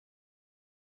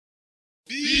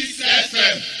Peace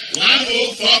FM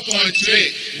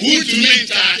 104.3. Would you mean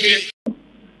target?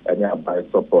 Any by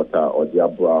supporter or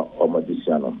Diabra or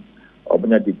Modiciano.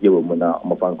 Obina di Dio Muna,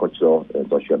 Mofan Cocho, and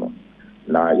Toshano.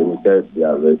 Now you will say they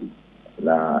are ready.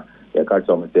 Now, you can't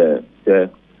say,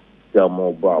 tell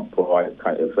more about provide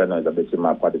a friend of the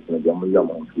Bessima party in the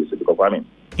Yamu Fuse because I mean,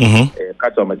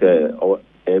 catch on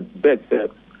a bed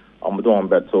set on the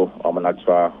better on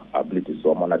natural abilities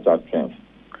or natural strength.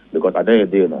 Because at the end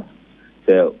of the day, no,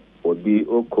 there would be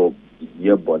Oko,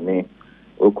 Year Bonnet,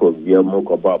 Oko, Year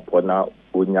Mokoba, Pona,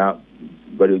 Unya,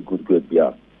 very good great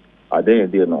beer. At the end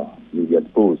of the day, no, you get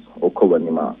exposed, Oko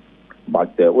Wanima,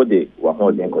 but what they were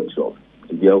holding control.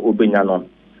 The Ubiano,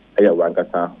 Aya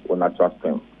Wankata, or natural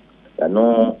strength. And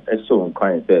no, it's so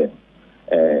kind of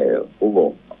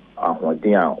over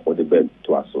or the bed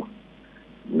to us.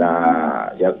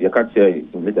 Now, you can't say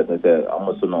in literature,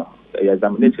 almost no,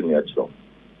 examination natural.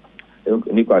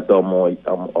 Nipa say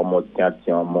almost can't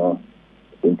more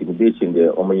intimidation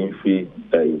the free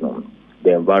the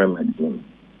environment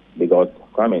because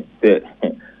come say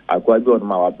I quite got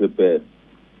my prepare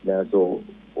then so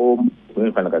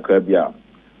when find a crabia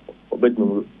but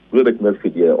me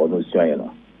feed here or no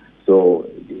sure so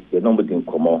the number thing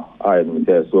come I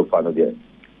say so far no there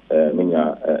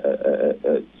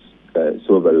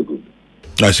so very good.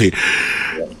 I see.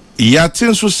 Yeah,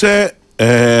 things to say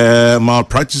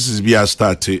malpractices be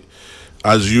started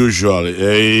as usual.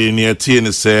 Near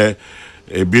TN say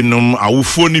binum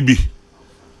awufoni bi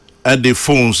at the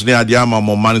phones near the ama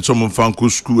mo monitor mo fanku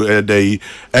school the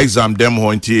exam them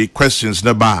hointi questions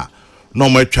na ba no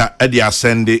matcha at the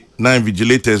ascend nine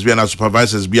vigilators be and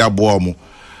supervisors be abo mo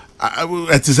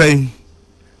at the same.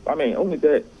 I mean only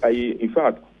that in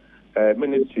fact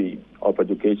Ministry of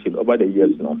Education over the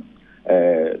years now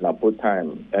Napo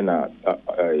time and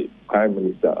Prime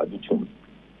Minister Aduchum.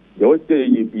 They always say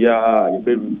you be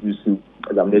reduce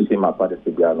examination my party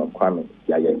to be no Kwame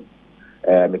Yaye.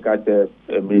 Because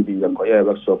maybe a career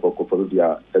workshop or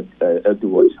Kofodia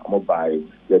Edward Mobile,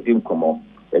 the team come on.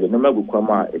 The number will come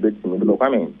out a bit to me. Look, I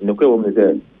mean, in the way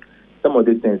there, some of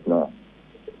these things now,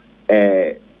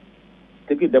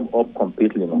 taking them up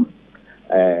completely now.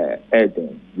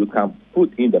 You can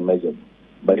put in the measures,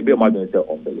 but if you're not doing it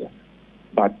on the year.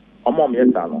 But among yes,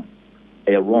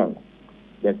 wrong.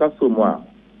 There's not so much.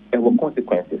 There were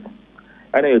consequences.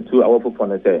 And then too, I will put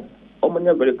on say,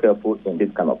 I'm very careful in this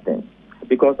kind of thing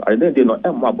because I didn't know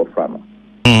I'm more about farmer.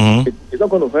 It's not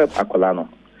going to help Akolano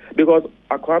because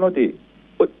Akolano they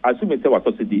assume it's a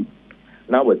subsidy.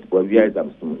 Now with we are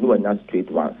exams, no one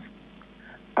straight ones.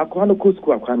 Akolano could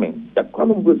school Akwame. The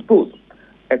Akolano will expose.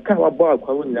 A car about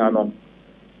Akolano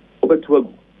over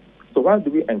to. So why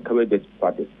do we encourage this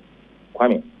practice?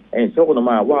 Kwame, and so no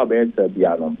matter what bears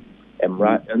Biano,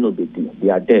 Emra, and no big deal, they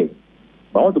are there.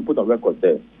 But I want to put on record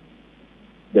there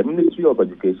the Ministry of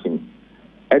Education,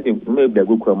 I think maybe the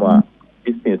good Kwama,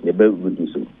 these things never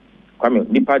reduce. Kwame,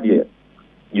 Nipa there,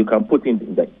 you can put in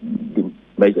the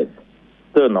measures,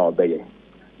 still now there.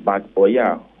 But oh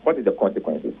yeah, what is the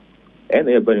consequences? And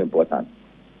they are very important.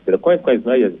 The consequence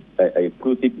is a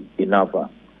proof enough.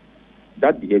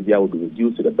 That behavior will be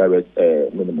reduced to the barest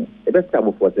minimum. The best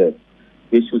time for that,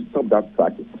 they should stop that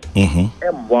practice. Because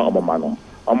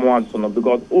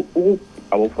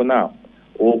our for now,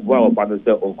 our partners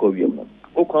on Korean,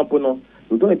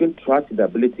 you don't even trust the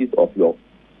abilities of your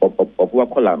of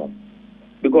colonel.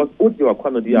 Because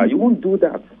you won't do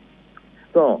that.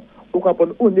 So,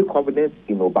 only confidence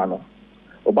in Obano.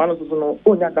 Obano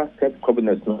only that self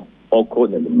confidence or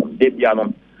code them. They be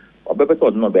or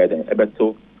better no better,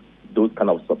 better. Those kind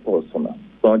of support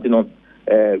so you know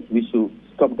we should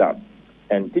stop that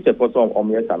and teach a person on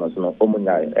yes and also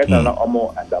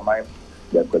undermine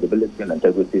the credibility and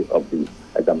integrity of the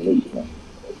examination.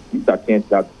 These are things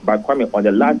that by coming on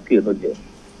the last scale there,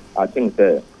 I think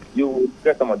you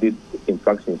get some of these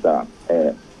instructions are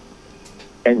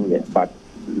endless, but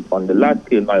on the last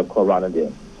scale now you call around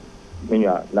there. When you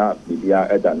are now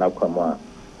now come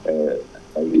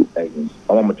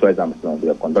on mature exams now, they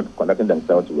are conducting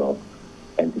themselves well,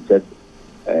 and teachers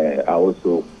are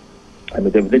also, I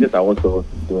mean, the villagers are also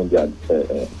doing their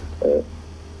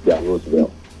roles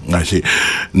well. I see.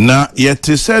 Now, yet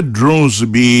they said drones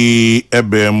be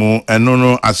ebemu and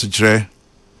no asitre.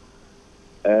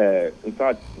 In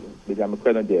fact,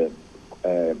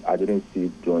 I didn't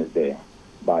see drones there,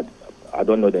 but I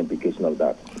don't know the implication of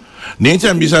that.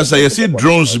 Nature business, you see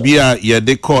drones be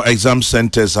they call exam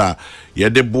centers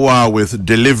they boa with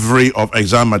delivery of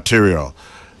exam material.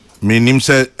 Meaning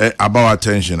say about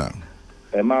attention.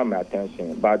 My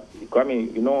attention, but I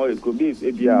mean, you know, it could be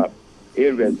maybe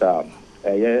areas that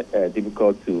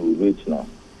difficult to reach now.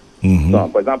 So,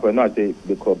 for example, now I say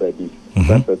the call baby,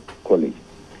 college,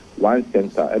 one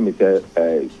center, let me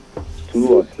say 2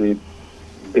 or 3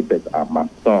 papers are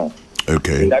marked. So,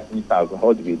 okay. That means how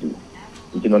do we do?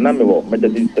 You know, now me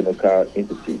Methodist Technical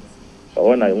Institute. So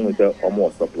when I want to say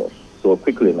almost surplus. So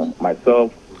quickly, no,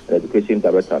 myself, the education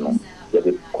director, no,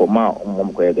 the command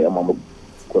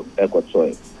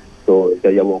so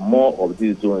there were more of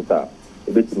these zones that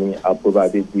me I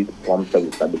provided these form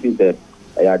services because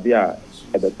the idea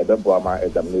at the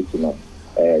examination, no,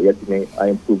 yet me I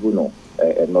improve, no,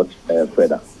 and not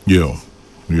further. Yeah.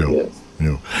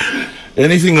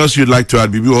 Anything else you'd like to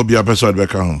add? Bibi will be a person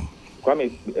back home.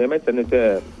 Kwame,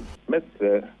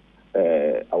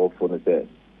 our phone say,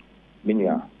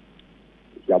 Minia,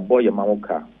 your boy, your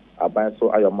mamuka, I buy so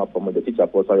I am up from the teacher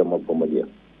for I am up from here.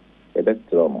 That's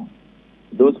trauma.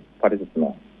 Those parties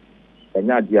no. And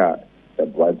now, dear,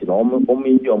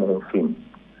 only your own film.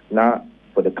 Now,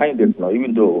 for the candidates, no,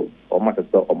 even though or matter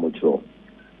so or mutual,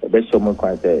 the best showman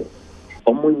can say,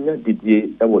 Omunya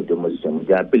did ever demonstrate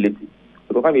their ability.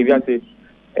 Because I mean, say,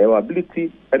 our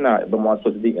ability and the more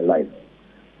society in life.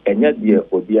 And yet, there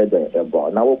will be a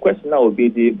bar. Now, our question now will be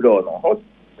the blow. How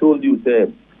told you,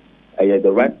 say,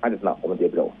 the right hand is not on the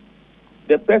blow.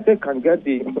 The person can get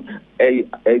the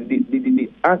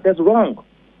answers wrong.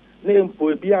 Name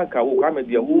for Bianca who come at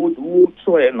the wood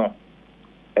try no.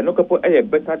 And look upon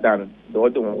better than the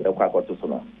other one that quite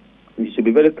to. We should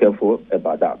be very careful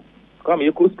about that. Come,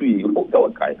 you could scream,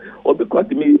 or because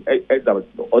to me,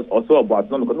 also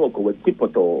about non with people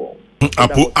to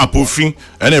Apofin,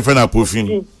 and a friend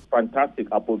Apofin. Fantastic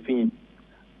Apofin.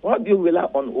 What do you rely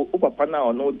on Upapana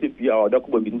or no TV or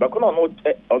document? But not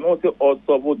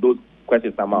also those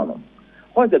questions amount.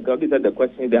 Once the girl is the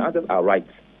question, the answers are right.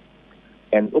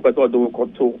 And Upato do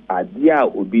control idea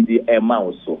would be the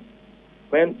amount so.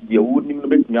 When the wouldn't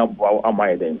make me up, am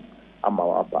I then? Am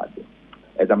our party.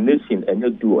 Examination and you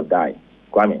do or die.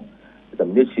 Kwame.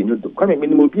 Examination you do. Kwame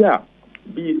minimum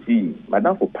BC,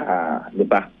 Madame Popa,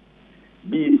 Neba.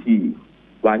 BC,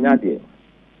 Wanyade.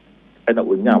 And I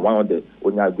will now one of the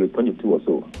when I grade 22 or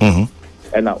so.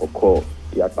 And I will call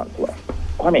Yasantua.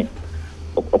 Kwame.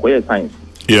 Okoye science.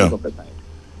 Yeah.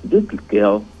 This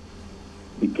girl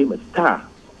became a star.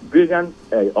 Brilliant,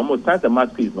 almost science and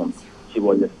math quiz. She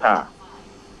was a star.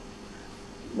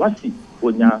 What she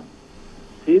Onya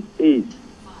 6 A's.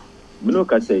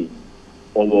 Minoka say,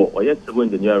 or yes, civil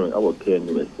engineering, I will care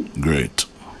university. Great.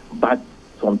 But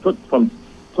from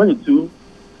 22,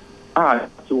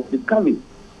 she was discovered.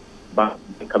 But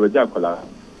in Kabajakola,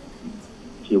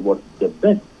 she was the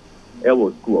best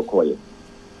ever school of Koya.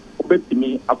 Obey to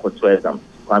me, I could try them.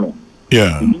 Kwame.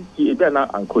 Yeah. If they're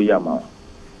not Uncle Yama,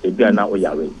 if they're not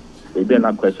Oyare, if they're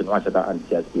not question, what should I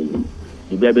answer?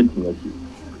 If they're betting,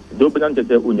 don't be under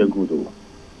the Unya Gudo.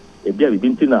 If they're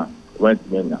been to went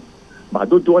to but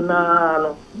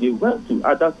they went to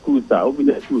other schools over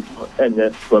the schools and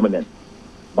they're permanent.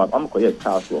 But I'm quite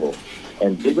powerful.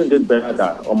 And even this better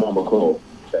than Omomoko,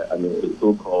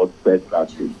 so-called first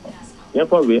class school.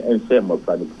 Therefore, we and share more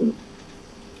private things.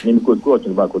 You could go to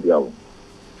the back of the hour.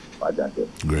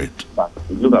 Great. But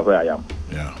look at where I am.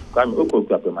 Yeah. Come, look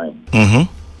up your mind.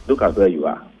 Look at where you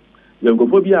are. Your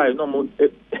gophobia is no more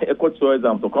equal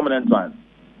tourism to common entrance.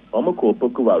 Omoko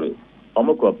Pokuwari,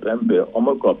 Omoko Pembe,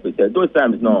 Omoko Peter. Those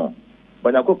times, no.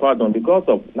 But I go pardon because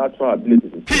of natural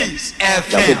abilities. Peace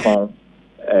FM.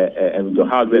 And with your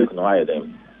hard work, no higher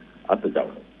them. After that.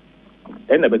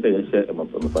 And I better share them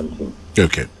from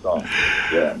okay. So,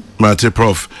 yeah. Mate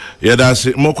Prof. Yeah, that's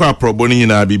it. Moko proboni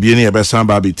na bibi ni ebe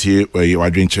samba biti we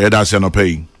wadwinche. That's no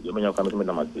pay.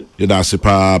 Yeah, that's it.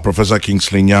 Professor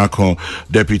Kingsley Nyako,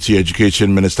 Deputy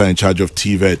Education Minister in charge of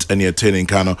TVET, and you're attending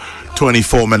Kano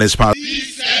 24 minutes past.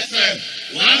 Peace FM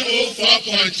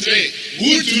 104.3.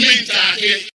 Good to meet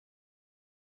you.